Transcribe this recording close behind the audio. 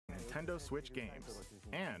Nintendo Switch games,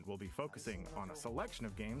 and we'll be focusing on a selection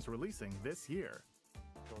of games releasing this year.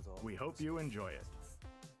 We hope you enjoy it.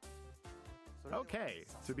 Okay,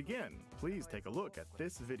 to begin, please take a look at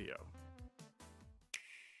this video.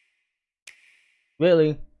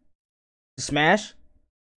 Really? Smash?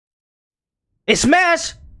 It's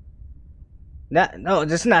Smash! No,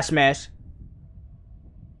 this is not Smash.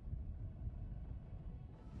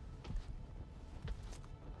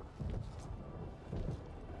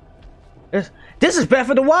 This is Breath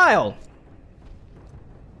of the Wild!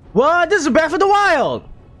 What? This is Breath of the Wild!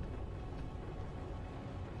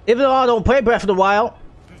 Even though I don't play Breath of the Wild.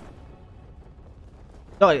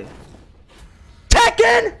 Oh,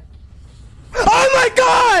 Tekken! Oh my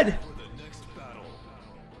god!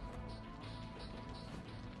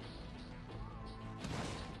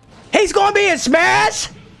 He's gonna be in Smash!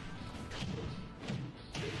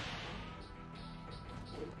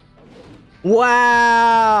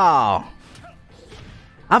 Wow!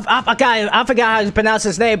 I forgot how to pronounce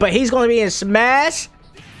his name, but he's gonna be in Smash.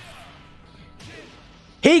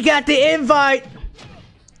 He got the invite.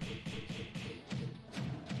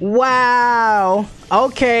 Wow.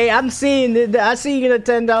 Okay, I'm seeing it. I see you,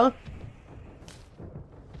 Nintendo.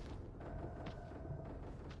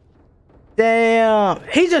 Damn.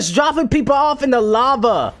 He's just dropping people off in the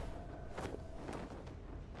lava.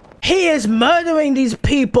 He is murdering these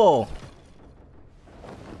people.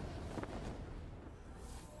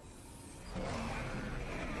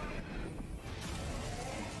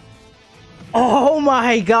 Oh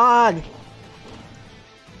my god!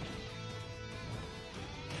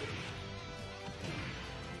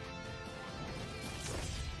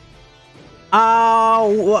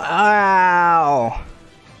 Oh wow!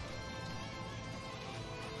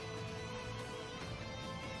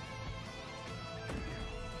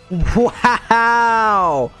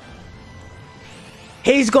 Wow!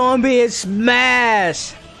 He's gonna be a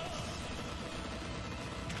smash!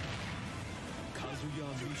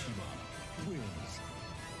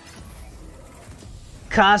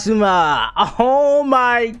 Kazuma! Oh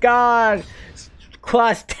my god!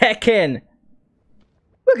 Cross Tekken!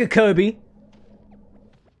 Look at Kirby!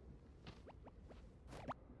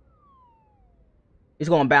 He's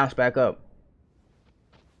gonna bounce back up.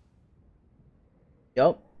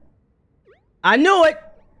 Yup. I knew it!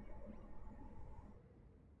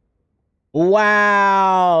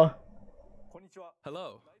 Wow!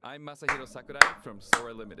 Hello, I'm Masahiro Sakurai from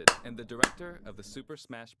Sora Limited and the director of the Super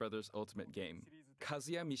Smash Bros. Ultimate game.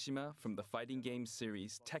 Kazuya Mishima from the fighting game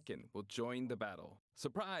series Tekken will join the battle.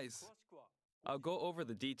 Surprise! I'll go over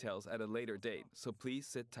the details at a later date, so please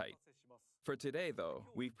sit tight. For today though,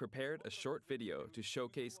 we've prepared a short video to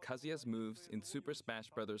showcase Kazuya's moves in Super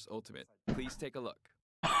Smash Bros. Ultimate. Please take a look.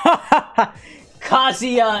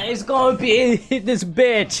 Kazuya is gonna be this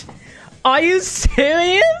bitch! Are you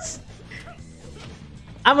serious?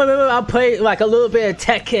 I remember I played like a little bit of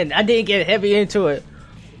Tekken. I didn't get heavy into it.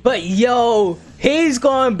 But yo, he's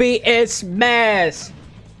gonna be in Smash.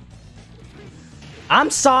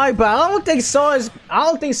 I'm sorry, but I don't think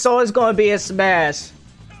Sora's gonna be in Smash.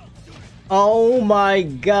 Oh my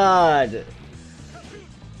god.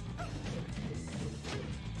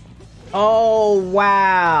 Oh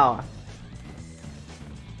wow.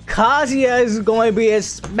 Kazuya is going to be in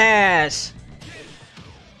Smash.